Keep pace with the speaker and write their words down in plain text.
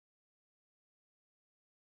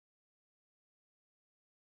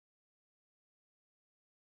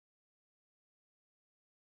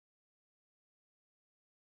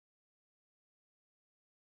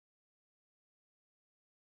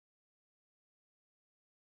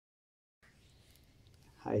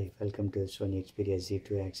Hi, welcome to Sony Xperia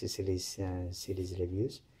Z2 accessories series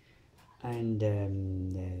reviews. And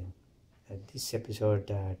this episode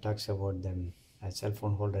talks about the cell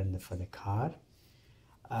phone holder for the car.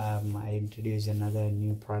 I introduced another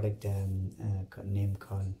new product name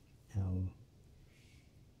called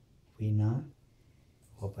Vena.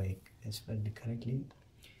 Hope I spelled it correctly.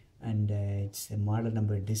 And it's a model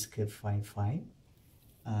number DISC55.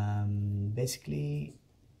 Basically,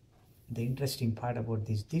 the interesting part about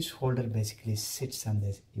this holder basically sits on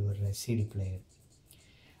your CD player.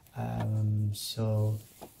 So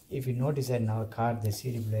if you notice that in our car, the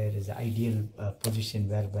CD player is the ideal position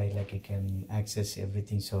whereby like you can access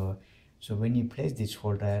everything. So when you place this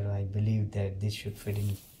holder, I believe that this should fit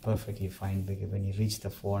in perfectly fine, because when you reach the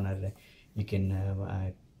phone, you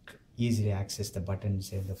can easily access the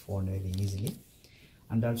buttons of the phone very easily.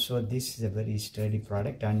 And also this is a very sturdy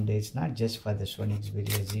product, and it's not just for the Sony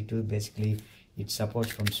Xperia Z2. Basically it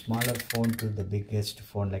supports from smaller phone to the biggest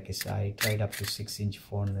phone. Like I tried up to 6-inch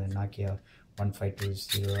phone, Nokia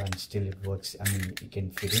 1520, and still it works. I mean, it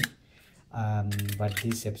can fit in. But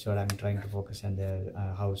this episode I'm trying to focus on the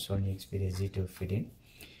how Sony Xperia Z2 fit in.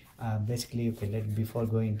 Basically, okay, before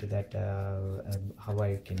going to that, how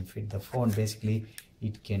I can fit the phone, basically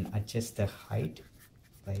it can adjust the height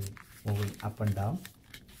by moving up and down.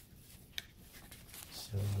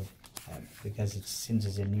 So because since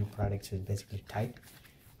it's a new product, so it's basically tight.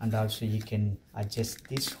 And also you can adjust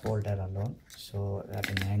this holder alone, so at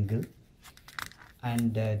an angle.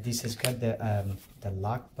 And this has got the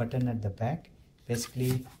lock button at the back.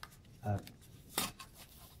 Basically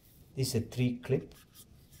this is a 3 clip.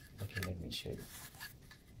 Okay, let me show you.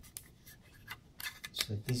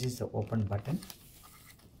 So this is the open button.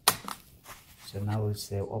 So now it's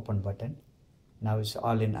the open button. Now it's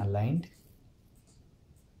all in aligned.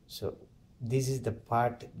 So this is the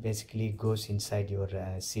part basically goes inside your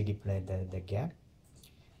CD player, the gap.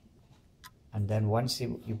 And then once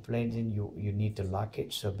you play it in, you need to lock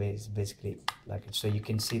it. So basically lock it. So you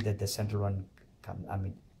can see that the central one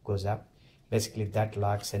goes up. Basically that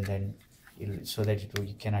locks, and then so that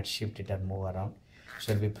you cannot shift it and move around.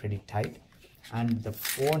 So it'll be pretty tight. And the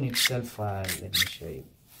phone itself, let me show you.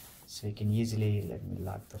 So you can easily, let me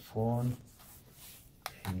lock the phone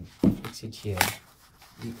and fix it here.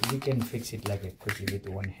 You can fix it like quickly with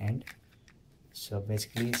one hand. So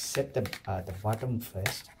basically set the bottom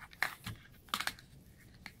first.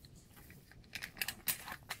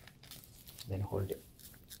 Then hold it.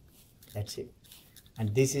 That's it.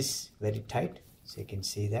 And this is very tight, so you can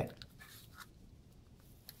see that.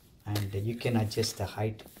 And you can adjust the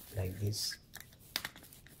height like this.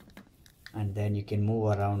 And then you can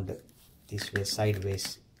move around this way,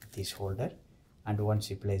 sideways, this holder. And once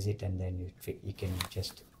you place it, and then you can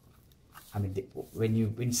just, when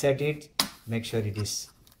you insert it, make sure it is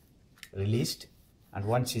released, and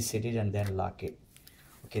once you set it, and then lock it.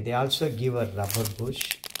 Okay, they also give a rubber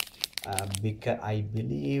bush, because I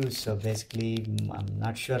believe, so basically I'm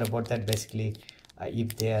not sure about that. Basically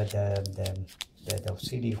if they are the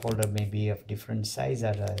CD holder may be of different size,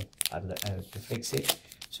 or to fix it,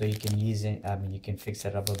 so you can use it. You can fix a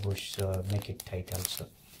rubber bush, so make it tight also.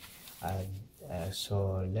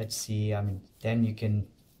 So let's see. Then you can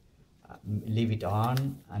leave it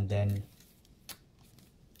on, and then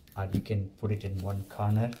you can put it in one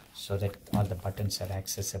corner so that all the buttons are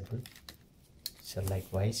accessible. So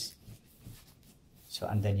likewise. So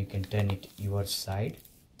and then you can turn it your side,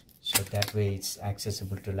 so that way it's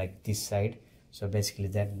accessible to like this side. So basically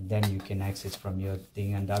then you can access from your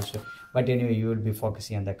thing. And also, but anyway, you will be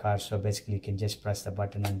focusing on the car, so basically you can just press the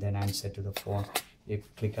button and then answer to the phone. You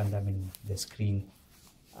click on them in the screen,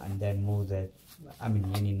 and then move the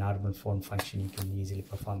any normal phone function you can easily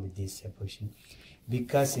perform with this position,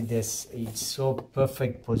 because it's so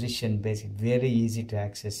perfect position. Basically very easy to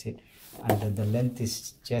access it, and the length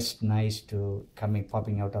is just nice to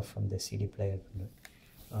popping out of from the CD player.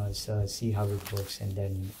 So see how it works, and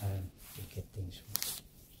then you get things.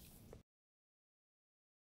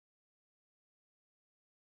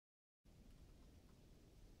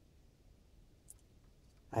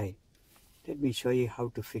 Hi, let me show you how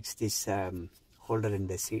to fix this holder in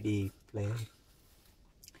the CD player.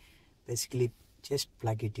 Basically just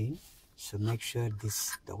plug it in. So make sure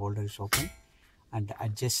the holder is open, and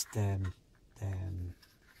adjust the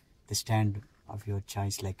stand of your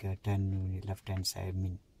choice, like turn left hand side.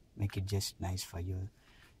 Make it just nice for you.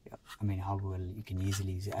 How well you can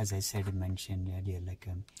easily use it. As I said, mentioned earlier, like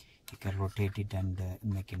you can rotate it and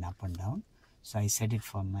make it up and down. So I set it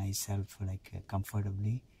for myself like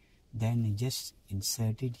comfortably. Then just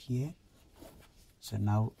insert it here. So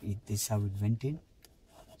now this is how it went in.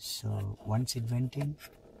 So once it went in,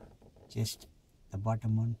 just the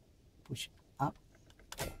bottom one, push up,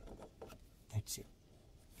 that's it,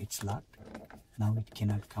 it's locked. Now it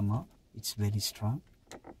cannot come out, it's very strong.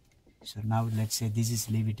 So now let's say this is,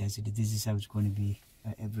 leave it as it is. This is how it's going to be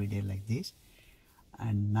every day like this.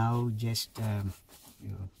 And now just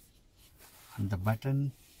you on the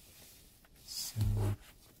button, so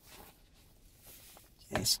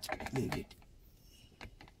just leave it.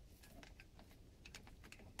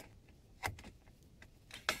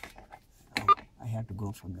 Oh, I have to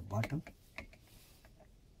go from the bottom.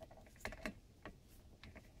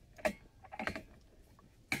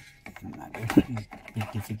 It's a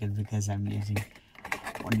bit difficult because I'm using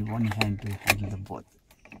only one hand to handle the both.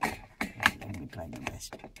 Let me try my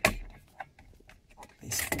best.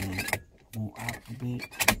 Basically, move up a bit.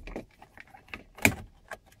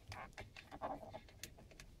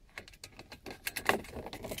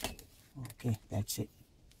 Okay, that's it.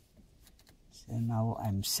 So now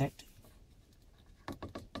I'm set.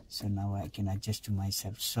 So now I can adjust to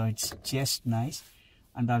myself. So it's just nice,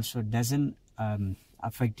 and also doesn't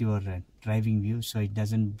affect your driving view, so it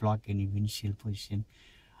doesn't block any windshield position.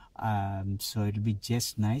 So it'll be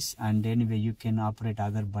just nice. And anyway, you can operate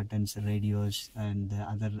other buttons, radios, and the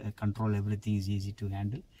other control. Everything is easy to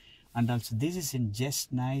handle. And also this is in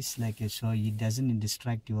just nice, like so it doesn't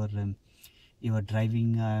distract your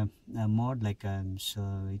driving mode, like so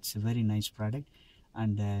it's a very nice product.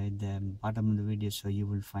 And the bottom of the video, so you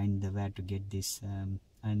will find the where to get this.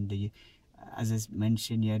 And as I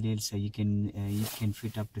mentioned earlier, so you can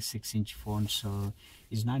fit up to 6-inch phones. So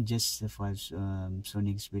it's not just for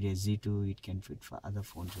Sony Xperia Z2, it can fit for other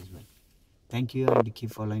phones as well. Thank you, and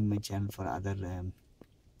keep following my channel for other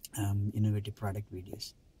innovative product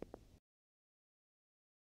videos.